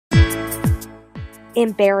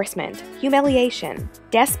embarrassment, humiliation,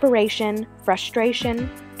 desperation, frustration,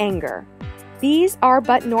 anger. These are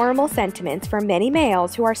but normal sentiments for many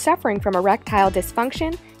males who are suffering from erectile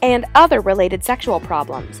dysfunction and other related sexual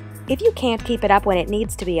problems. If you can't keep it up when it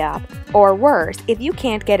needs to be up, or worse, if you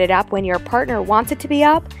can't get it up when your partner wants it to be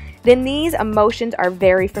up, then these emotions are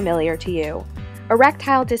very familiar to you.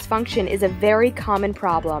 Erectile dysfunction is a very common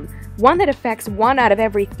problem, one that affects 1 out of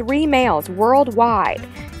every 3 males worldwide.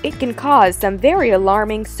 It can cause some very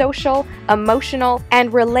alarming social, emotional,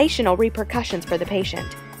 and relational repercussions for the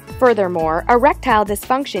patient. Furthermore, erectile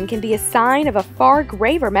dysfunction can be a sign of a far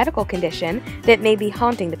graver medical condition that may be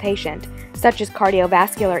haunting the patient, such as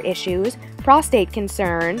cardiovascular issues, prostate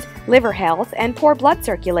concerns, liver health, and poor blood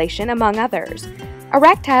circulation, among others.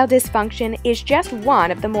 Erectile dysfunction is just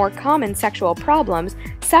one of the more common sexual problems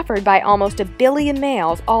suffered by almost 1 billion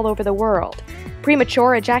males all over the world.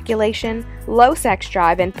 Premature ejaculation, low sex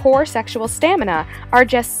drive, and poor sexual stamina are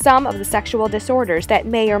just some of the sexual disorders that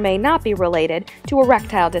may or may not be related to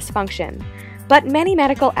erectile dysfunction. But many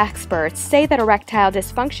medical experts say that erectile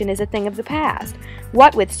dysfunction is a thing of the past,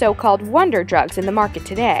 what with so-called wonder drugs in the market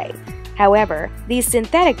today. However, these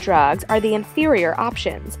synthetic drugs are the inferior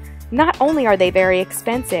options. Not only are they very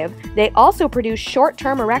expensive, they also produce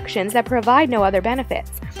short-term erections that provide no other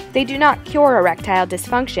benefits. They do not cure erectile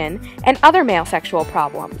dysfunction and other male sexual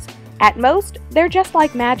problems. At most, they're just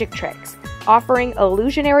like magic tricks, offering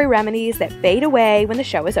illusionary remedies that fade away when the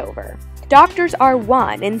show is over. Doctors are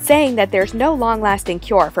one in saying that there's no long-lasting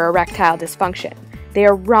cure for erectile dysfunction. They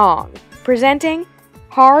are wrong. Presenting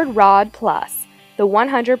Hard Rod Plus, the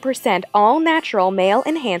 100% all-natural male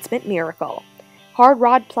enhancement miracle. Hard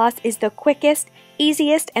Rod Plus is the quickest,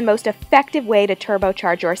 easiest, and most effective way to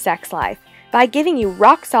turbocharge your sex life by giving you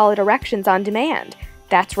rock-solid erections on demand.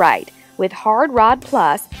 That's right. With Hard Rod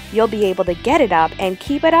Plus, you'll be able to get it up and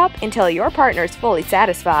keep it up until your partner's fully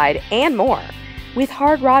satisfied and more. With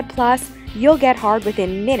Hard Rod Plus, you'll get hard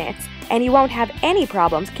within minutes and you won't have any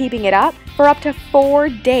problems keeping it up for up to 4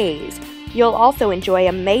 days. You'll also enjoy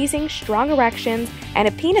amazing, strong erections and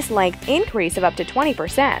a penis length increase of up to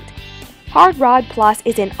 20%. Hard Rod Plus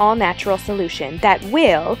is an all-natural solution that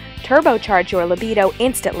will turbocharge your libido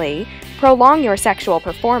instantly, prolong your sexual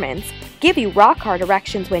performance, give you rock-hard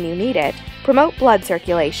erections when you need it, promote blood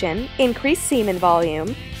circulation, increase semen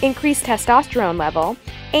volume, increase testosterone level,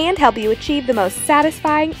 and help you achieve the most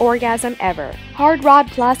satisfying orgasm ever. Hard Rod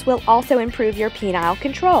Plus will also improve your penile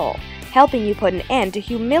control, helping you put an end to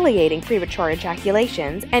humiliating premature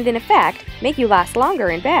ejaculations and, in effect, make you last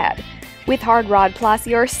longer in bed. With Hard Rod Plus,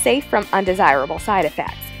 you're safe from undesirable side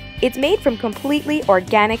effects. It's made from completely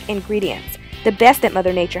organic ingredients, the best that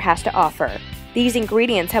Mother Nature has to offer. These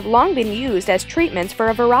ingredients have long been used as treatments for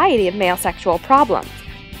a variety of male sexual problems.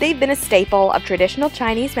 They've been a staple of traditional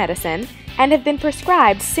Chinese medicine and have been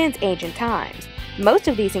prescribed since ancient times. Most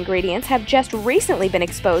of these ingredients have just recently been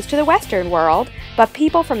exposed to the Western world, but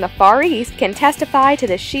people from the Far East can testify to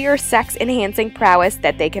the sheer sex-enhancing prowess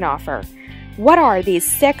that they can offer. What are these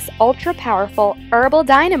 6 ultra-powerful herbal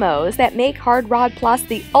dynamos that make Hard Rod Plus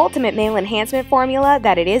the ultimate male enhancement formula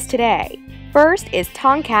that it is today? First is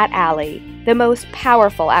Tongkat Ali, the most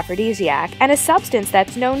powerful aphrodisiac and a substance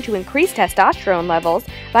that's known to increase testosterone levels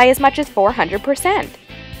by as much as 400%.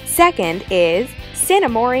 Second is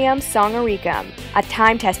Cinnamorium songaricum, a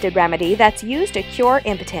time-tested remedy that's used to cure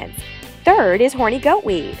impotence. Third is horny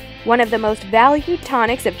goatweed, one of the most valued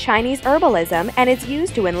tonics of Chinese herbalism, and is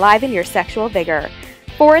used to enliven your sexual vigor.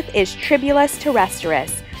 Fourth is Tribulus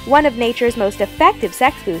terrestris, one of nature's most effective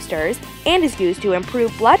sex boosters, and is used to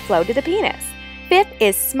improve blood flow to the penis. Fifth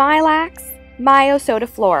is Smilax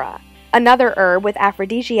myosodiflora, another herb with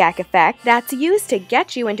aphrodisiac effect that's used to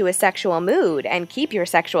get you into a sexual mood and keep your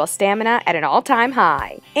sexual stamina at an all-time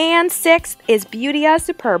high. And sixth is Butea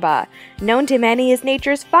superba, known to many as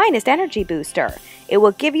nature's finest energy booster. It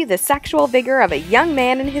will give you the sexual vigor of a young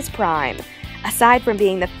man in his prime. Aside from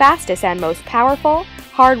being the fastest and most powerful,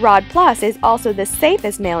 Hard Rod Plus is also the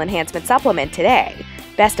safest male enhancement supplement today.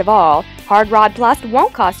 Best of all, Hard Rod Plus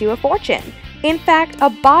won't cost you a fortune. In fact, a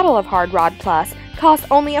bottle of Hard Rod Plus costs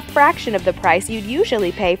only a fraction of the price you'd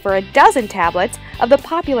usually pay for a dozen tablets of the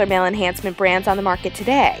popular male enhancement brands on the market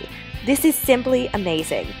today. This is simply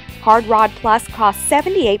amazing. Hard Rod Plus costs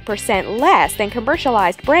 78% less than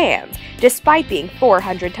commercialized brands, despite being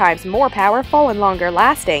 400 times more powerful and longer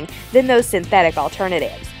lasting than those synthetic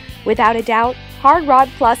alternatives. Without a doubt, Hard Rod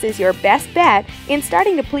Plus is your best bet in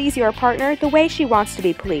starting to please your partner the way she wants to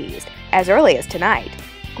be pleased, as early as tonight.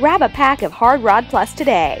 Grab a pack of Hard Rod Plus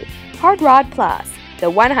today. Hard Rod Plus,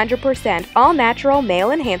 the 100% all-natural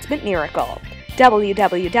male enhancement miracle.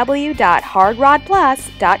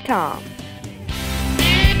 www.hardrodplus.com